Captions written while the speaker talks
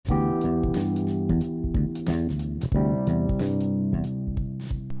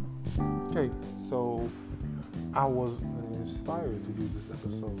I was inspired to do this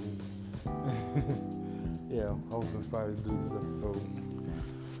episode. Yeah, I was inspired to do this episode.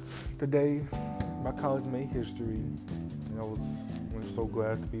 Today, my college made history, and I'm so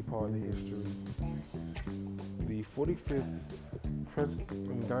glad to be part of the history. The 45th President of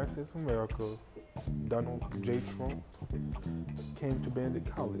the United States of America, Donald J. Trump, came to Benedict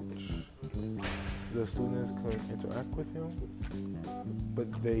College. The students couldn't interact with him,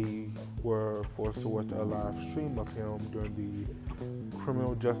 but they were forced to watch a live stream of him during the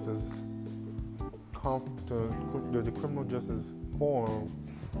criminal justice the criminal justice forum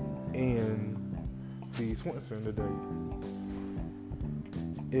in the Swenson today.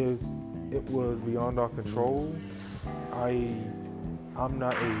 It was beyond our control. I'm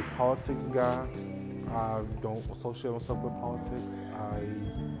not a politics guy. I don't associate myself with politics.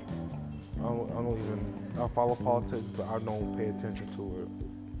 I follow politics, but I don't pay attention to it.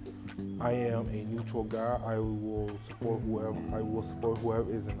 I am a neutral guy. I will support whoever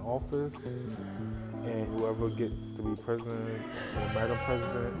is in office, and whoever gets to be president or Madam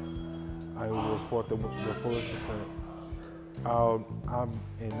President, I will support them with the fullest percent.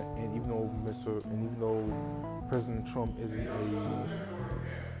 And even though President Trump isn't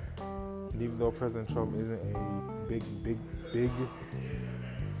a big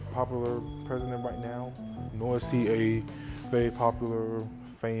popular president right now, nor is he a very popular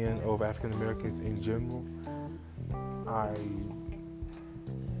fan of African Americans in general,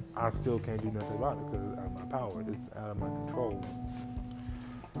 I still can't do nothing about it because it's out of my power. It's out of my control.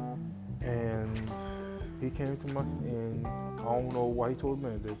 And he came to my, and I don't know why he chose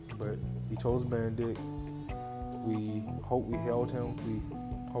Benedict, but he chose Benedict. We held him.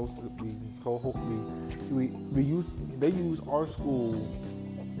 They used our school.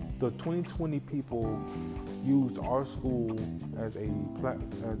 The 2020 people used our school as a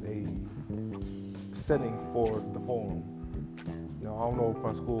setting for the forum. Now I don't know if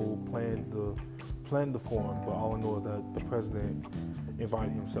my school planned the forum, but all I know is that the president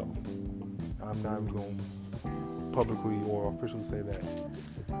invited himself. I'm not even going to publicly or officially say that.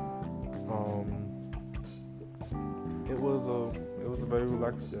 It was a very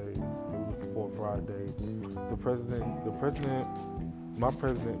relaxed day. It was a Friday. My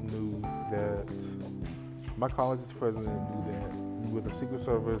president knew that, my college's president knew that with the Secret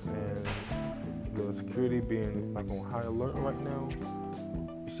Service and the security being like on high alert right now,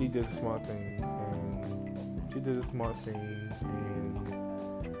 she did a smart thing and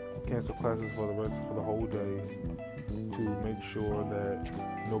canceled classes for the whole day to make sure that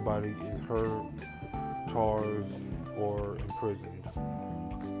nobody is hurt, charged, or imprisoned.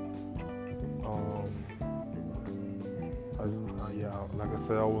 Like I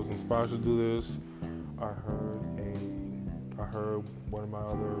said, I was inspired to do this. I heard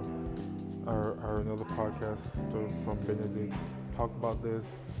another podcaster from Benedict talk about this.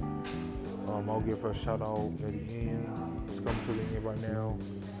 I'll give her a shout out at the end. It's coming to the end right now.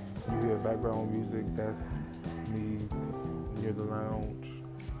 You hear background music, that's me near the lounge.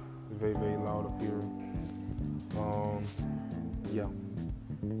 It's very, very loud up here. Yeah.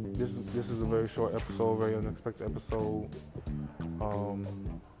 This is a very short episode, very unexpected episode.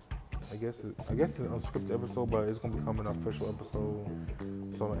 I guess it's an unscripted episode, but it's gonna become an official episode.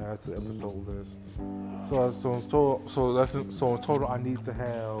 So I'm gonna add to the episode list. So in total, I need to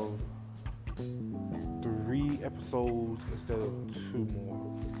have 3 episodes instead of 2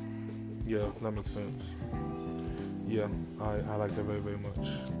 more. Yeah, that makes sense. Yeah, I like that very, very much.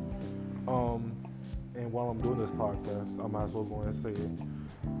 And while I'm doing this podcast, I might as well go ahead and say it.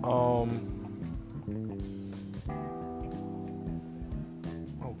 Oh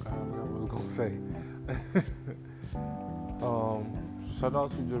God, I forgot what I was gonna say. Shout out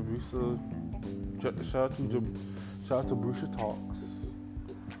to Brusha Talks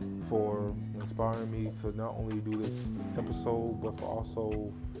for inspiring me to not only do this episode, but for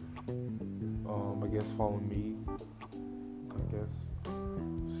also, I guess, following me. I guess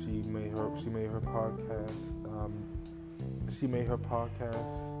she made her podcast.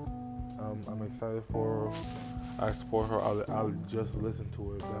 I'm excited for her. I support her. I'll just listen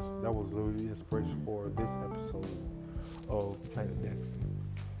to it. That was literally the inspiration for this episode of Planet Dex.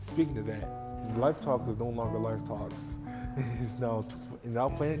 Speaking of that, Life Talk is no longer Life Talks. It's now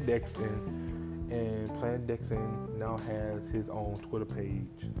Planet Dexon, and Planet Dexon now has his own Twitter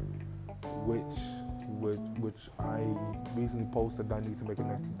page, which I recently posted that I need to make a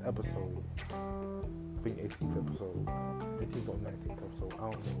 19th episode. I think 18th episode, 18th or 19th episode, I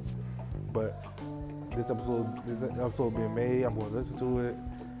don't know. But this episode being made, I'm going to listen to it,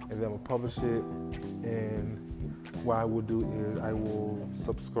 and then I'm going to publish it. And what I will do is I will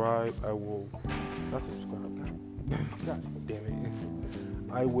subscribe. Not subscribe. God damn it.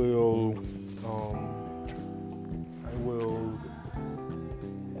 I will. I will.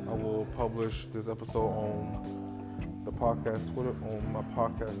 I will publish this episode on the podcast Twitter, on my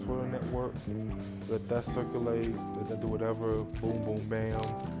podcast Twitter network. Let that circulate. Let that do whatever. Boom, boom, bam,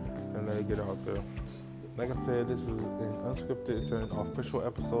 and let it get out there. Like I said, this is an unscripted, it's an official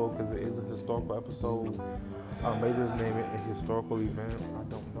episode because it is a historical episode. I may just name it a historical event. I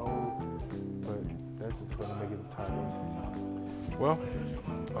don't know, but that's just gonna make it a title. Well,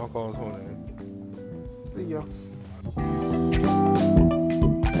 I'll call this one in. See ya.